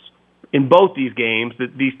helps in both these games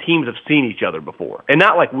that these teams have seen each other before, and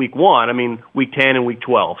not like week 1. I mean, week 10 and week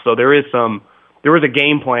 12. So there is a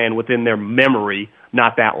game plan within their memory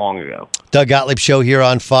not that long ago. Doug Gottlieb Show here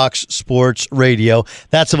on Fox Sports Radio.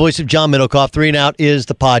 That's the voice of John Middlecoff. 3 and Out is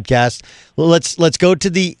the podcast. Well, let's go to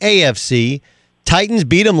the AFC. Titans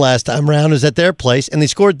beat them last time around. It was at their place, and they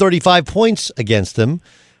scored 35 points against them.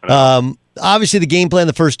 Obviously, the game plan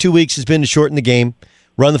the first 2 weeks has been to shorten the game,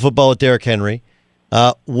 run the football with Derrick Henry.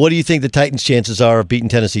 What do you think the Titans' chances are of beating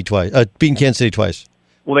Kansas City twice?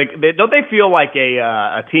 Well, don't they feel like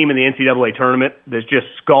a team in the NCAA tournament that's just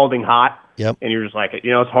scalding hot? Yep. And you're just like,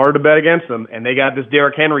 it's hard to bet against them. And they got this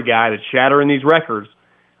Derrick Henry guy that's shattering these records.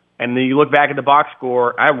 And then you look back at the box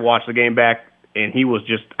score. I watched the game back, and he was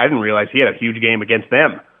just, I didn't realize he had a huge game against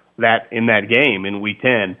them in that game in Week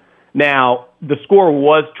 10. Now, the score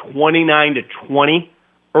was 29-20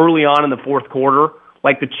 early on in the fourth quarter.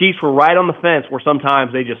 Like the Chiefs were right on the fence where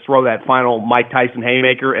sometimes they just throw that final Mike Tyson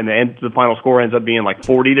haymaker and the final score ends up being like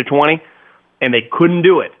 40-20, and they couldn't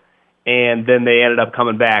do it. And then they ended up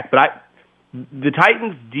coming back. But the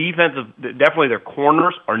Titans' definitely their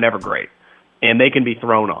corners are never great, and they can be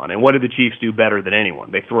thrown on. And what do the Chiefs do better than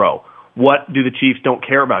anyone? They throw. What do the Chiefs don't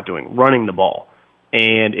care about doing? Running the ball.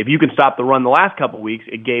 And if you can stop the run the last couple of weeks,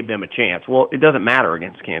 it gave them a chance. Well, it doesn't matter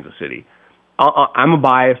against Kansas City. I'm a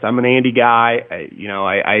biased. I'm an Andy guy.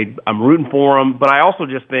 I'm rooting for them, but I also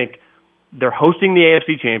just think they're hosting the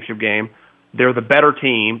AFC Championship game. They're the better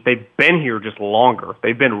team. They've been here just longer.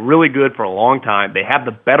 They've been really good for a long time. They have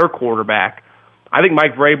the better quarterback. I think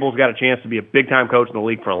Mike Vrabel's got a chance to be a big-time coach in the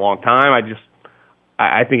league for a long time.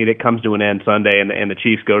 I think it comes to an end Sunday, and the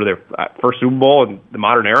Chiefs go to their first Super Bowl in the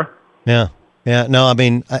modern era. Yeah. Yeah, no, I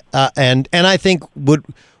mean, and I think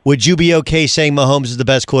would you be okay saying Mahomes is the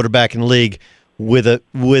best quarterback in the league with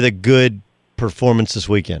a good performance this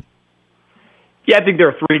weekend? Yeah, I think there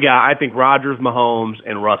are three guys. I think Rodgers, Mahomes,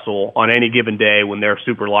 and Russell on any given day when they're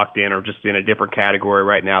super locked in are just in a different category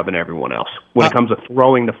right now than everyone else when it comes to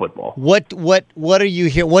throwing the football. What are you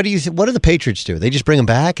here? What do the Patriots do? They just bring him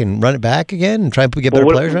back and run it back again and try and get better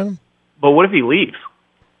players around him? But what if he leaves?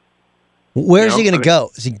 Where's he going to go?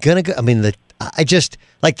 Is he going to go? I mean, the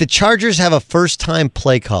Chargers have a first-time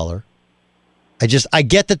play caller. I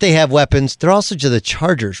get that they have weapons. They're also to the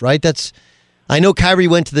Chargers, right? I know Kyrie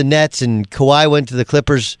went to the Nets and Kawhi went to the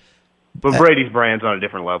Clippers. But Brady's brand's on a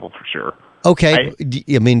different level for sure. Okay,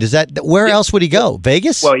 I mean, where else would he go?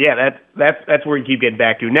 Vegas? Well, yeah, that's where you keep getting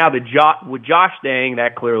back to. Now, with Josh staying,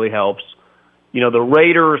 that clearly helps. The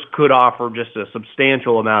Raiders could offer just a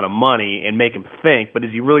substantial amount of money and make him think, but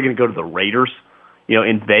is he really going to go to the Raiders?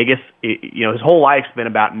 In Vegas, his whole life's been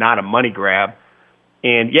about not a money grab.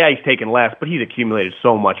 And, yeah, he's taken less, but he's accumulated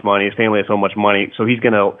so much money. His family has so much money, so he's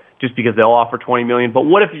going to, just because they'll offer $20 million. But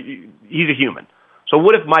what if he's a human? So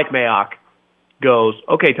what if Mike Mayock goes,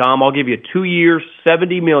 okay, Tom, I'll give you 2 years,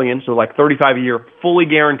 $70 million, so like $35 a year, fully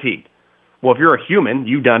guaranteed. Well, if you're a human,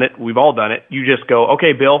 you've done it, we've all done it, you just go,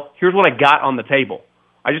 okay, Bill, here's what I got on the table.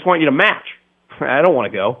 I just want you to match. I don't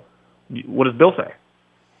want to go. What does Bill say?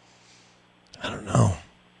 I don't know.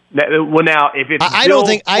 Well, now if it's I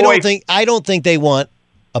don't think they want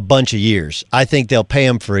a bunch of years. I think they'll pay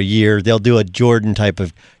him for a year. They'll do a Jordan type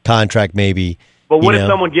of contract, maybe. But what if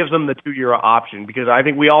someone gives them the 2-year option? Because I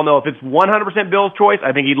think we all know if it's 100% Bill's choice,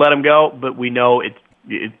 I think he'd let him go. But we know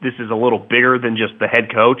this is a little bigger than just the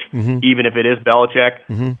head coach, even if it is Belichick.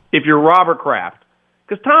 Mm-hmm. If you're Robert Kraft,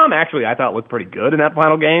 because Tom actually I thought looked pretty good in that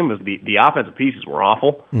final game. The offensive pieces were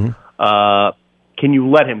awful. Mm-hmm. Can you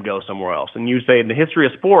let him go somewhere else? And you say in the history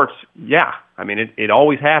of sports, yeah. I mean, it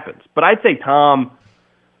always happens. But I'd say Tom,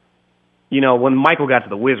 when Michael got to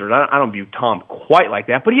the Wizards, I don't view Tom quite like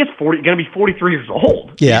that. But he is going to be 43 years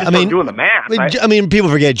old. Yeah, doing the math.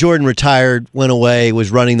 People forget Jordan retired, went away,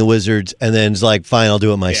 was running the Wizards, and then it's like, fine, I'll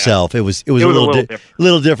do it myself. Yeah. It was a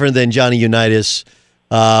little different than Johnny Unitas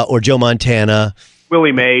or Joe Montana.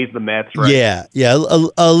 Willie Mays, the Mets, right? Yeah,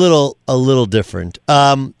 a little different.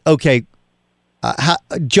 Okay.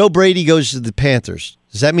 Joe Brady goes to the Panthers.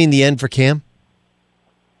 Does that mean the end for Cam?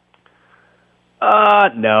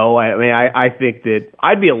 No. I mean, I think that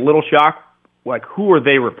I'd be a little shocked. Like, who are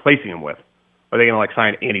they replacing him with? Are they going to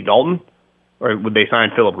sign Andy Dalton, or would they sign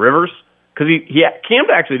Phillip Rivers? Because Cam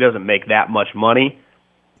actually doesn't make that much money.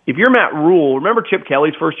 If you're Matt Rule, remember Chip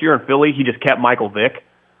Kelly's first year in Philly? He just kept Michael Vick.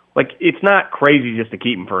 It's not crazy just to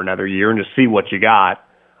keep him for another year and just see what you got.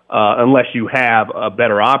 Unless you have a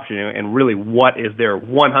better option, and really what is there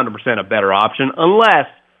 100% a better option, unless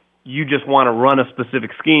you just want to run a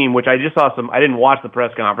specific scheme, which I just saw I didn't watch the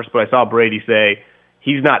press conference, but I saw Brady say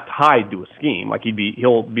he's not tied to a scheme.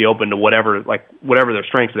 He'll be open to whatever their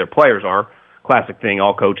strengths of their players are. Classic thing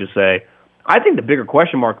all coaches say. I think the bigger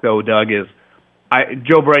question mark, though, Doug, is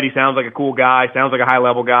Joe Brady sounds like a cool guy, sounds like a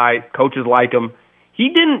high-level guy, coaches like him. He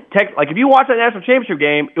didn't if you watch that national championship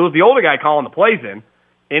game, it was the older guy calling the plays in.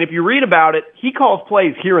 And if you read about it, he calls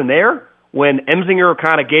plays here and there when Emsinger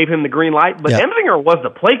kind of gave him the green light. But Emsinger was the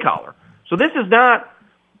play caller. So this is not,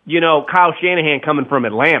 Kyle Shanahan coming from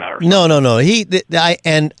Atlanta. No. This is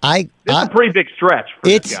a pretty big stretch for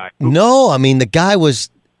this guy. No, I mean, the guy was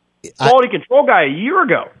quality control guy a year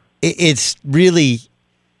ago. It's really,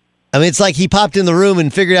 it's like he popped in the room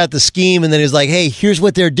and figured out the scheme, and then he was like, hey, here's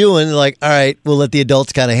what they're doing. They're like, all right, we'll let the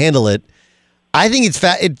adults kind of handle it. I think it's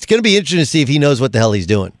going to be interesting to see if he knows what the hell he's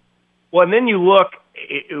doing. Well, and then you look,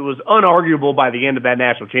 it was unarguable by the end of that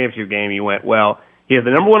national championship game. You went, well, he has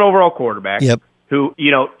the number 1 overall quarterback. Yep. Who, he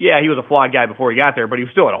was a flawed guy before he got there, but he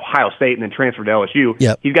was still at Ohio State and then transferred to LSU.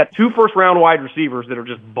 Yep. He's got 2 first-round wide receivers that are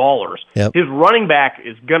just ballers. Yep. His running back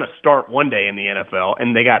is going to start one day in the NFL,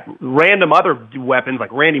 and they got random other weapons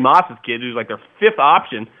like Randy Moss's kid, who's like their 5th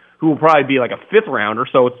option, who will probably be like a 5th-rounder.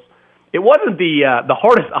 So it wasn't the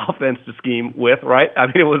hardest offense to scheme with, right? I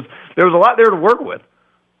mean, there was a lot there to work with.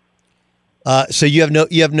 So you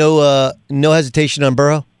have no hesitation on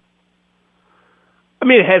Burrow? I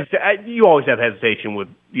mean, you always have hesitation with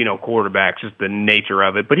quarterbacks, just the nature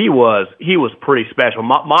of it. But he was pretty special.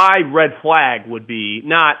 My red flag would be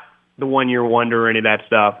not the 1-year wonder or any of that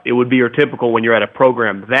stuff. It would be your typical when you're at a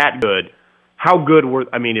program that good. How good were?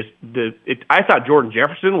 I mean, I thought Jordan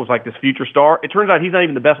Jefferson was like this future star. It turns out he's not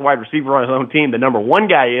even the best wide receiver on his own team. The number 1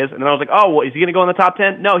 guy is, and then I was like, oh, well, is he going to go in the top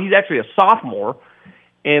 10? No, he's actually a sophomore,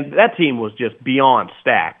 and that team was just beyond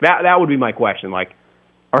stacked. That would be my question.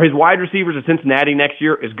 Are his wide receivers at Cincinnati next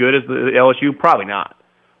year as good as the LSU? Probably not.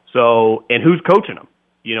 So, and who's coaching them?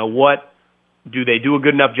 What do they do a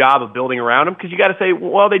good enough job of building around him? Because you got to say,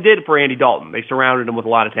 well, they did it for Andy Dalton. They surrounded him with a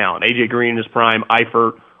lot of talent. A.J. Green in his prime,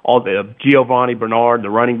 Eifert, all the Giovanni Bernard, the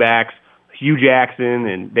running backs, Hugh Jackson,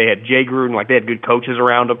 and they had Jay Gruden. Like, they had good coaches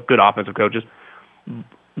around them, good offensive coaches.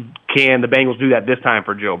 Can the Bengals do that this time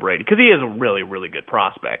for Joe Brady? Because he is a really, really good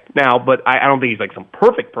prospect now. But I don't think he's like some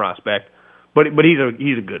perfect prospect. But he's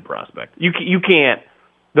a good prospect. You can't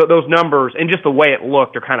those numbers and just the way it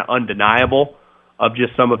looked are kind of undeniable of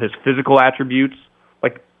just some of his physical attributes.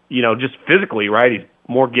 Like, just physically, right? He's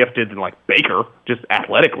more gifted than like Baker, just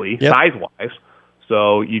athletically, size wise.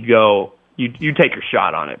 So you take your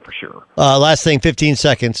shot on it for sure. Last thing, 15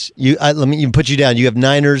 seconds. Let me put you down. You have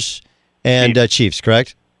Niners and Chiefs,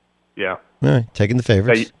 correct? Yeah. All right, taking the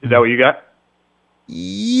favorites. Is that what you got?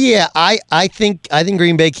 Yeah, I think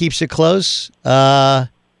Green Bay keeps it close, and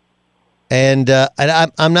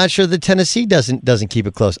I'm not sure that Tennessee doesn't keep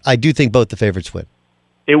it close. I do think both the favorites win.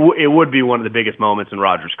 It would be one of the biggest moments in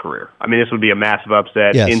Rodgers' career. I mean, this would be a massive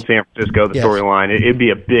upset in San Francisco. The storyline, it'd be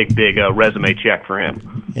a big resume check for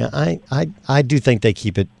him. Yeah, I do think they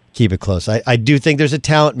keep it close. I do think there's a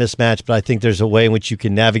talent mismatch, but I think there's a way in which you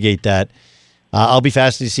can navigate that. I'll be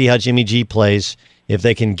fascinated to see how Jimmy G plays. If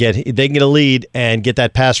they can get a lead and get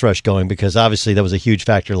that pass rush going, because obviously that was a huge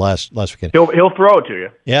factor last weekend. He'll throw it to you.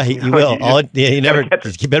 Yeah, he will.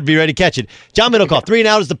 You better be ready to catch it. John Middlecoff, 3 and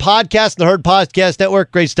Out is the podcast, the Herd Podcast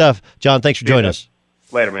Network. Great stuff. John, thanks for joining us.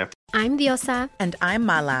 Later, man. I'm Diosa. And I'm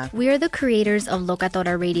Mala. We are the creators of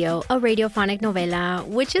Locatora Radio, a radiophonic novela,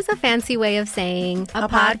 which is a fancy way of saying a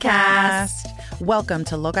podcast. Welcome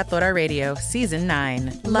to Locatora Radio, Season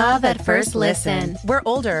 9. Love at first listen. We're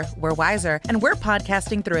older, we're wiser, and we're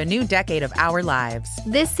podcasting through a new decade of our lives.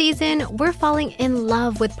 This season, we're falling in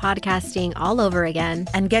love with podcasting all over again.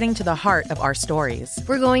 And getting to the heart of our stories.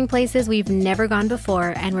 We're going places we've never gone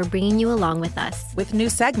before, and we're bringing you along with us. With new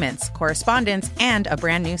segments, correspondence, and a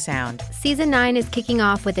brand new sound. Season 9 is kicking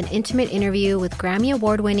off with an intimate interview with Grammy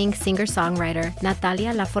Award-winning singer-songwriter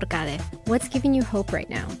Natalia Lafourcade. What's giving you hope right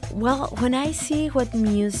now? Well, when I see what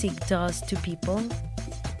music does to people,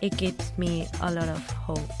 it gives me a lot of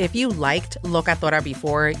hope. If you liked Locatora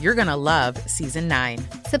before, you're going to love Season 9.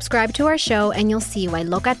 Subscribe to our show and you'll see why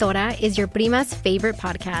Locatora is your prima's favorite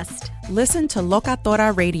podcast. Listen to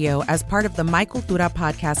Locatora Radio as part of the My Cultura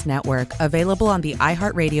Podcast Network, available on the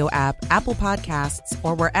iHeartRadio app, Apple Podcasts,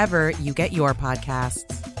 or wherever you get your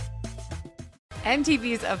podcasts.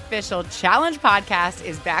 MTV's official Challenge podcast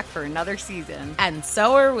is back for another season. And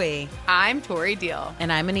so are we. I'm Tori Deal.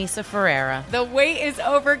 And I'm Anissa Ferreira. The wait is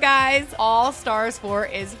over, guys. All Stars 4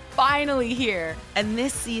 is finally here. And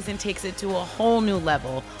this season takes it to a whole new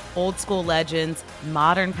level. Old school legends,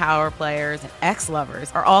 modern power players, and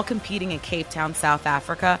ex-lovers are all competing in Cape Town, South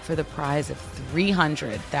Africa for the prize of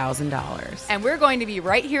 $300,000. And we're going to be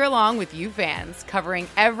right here along with you fans, covering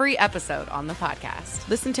every episode on the podcast.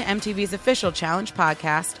 Listen to MTV's official Challenge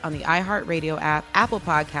podcast on the iHeartRadio app, Apple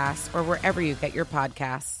Podcasts, or wherever you get your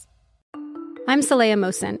podcasts. I'm Saleha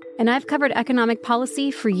Mohsen, and I've covered economic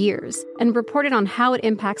policy for years and reported on how it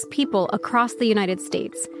impacts people across the United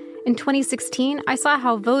States. In 2016, I saw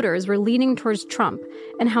how voters were leaning towards Trump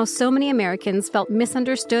and how so many Americans felt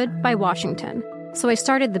misunderstood by Washington. So I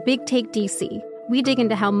started The Big Take DC. We dig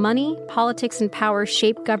into how money, politics, and power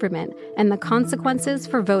shape government and the consequences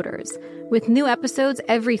for voters. With new episodes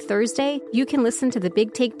every Thursday, you can listen to The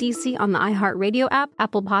Big Take DC on the iHeartRadio app,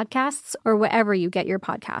 Apple Podcasts, or wherever you get your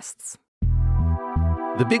podcasts.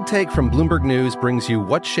 The Big Take from Bloomberg News brings you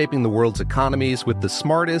what's shaping the world's economies with the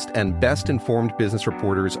smartest and best-informed business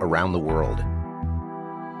reporters around the world.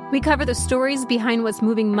 We cover the stories behind what's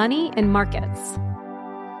moving money and markets.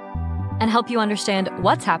 And help you understand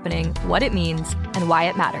what's happening, what it means, and why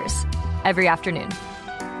it matters. Every afternoon.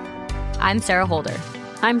 I'm Sarah Holder.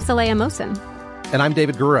 I'm Saleha Mohsen. And I'm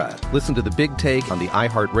David Gura. Listen to The Big Take on the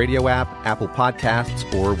iHeartRadio app, Apple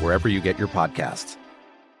Podcasts, or wherever you get your podcasts.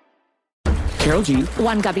 Karol G,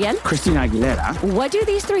 Juan Gabriel, Christina Aguilera. What do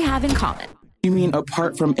these three have in common? You mean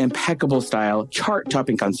apart from impeccable style,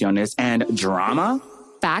 chart-topping canciones, and drama?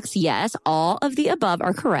 Facts, yes, all of the above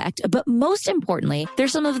are correct. But most importantly, they're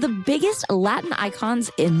some of the biggest Latin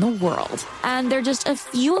icons in the world. And they're just a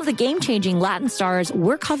few of the game-changing Latin stars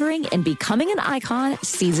we're covering in Becoming an Icon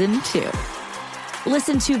Season 2.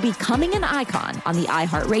 Listen to Becoming an Icon on the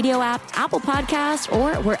iHeartRadio app, Apple Podcasts,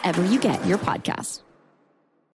 or wherever you get your podcasts.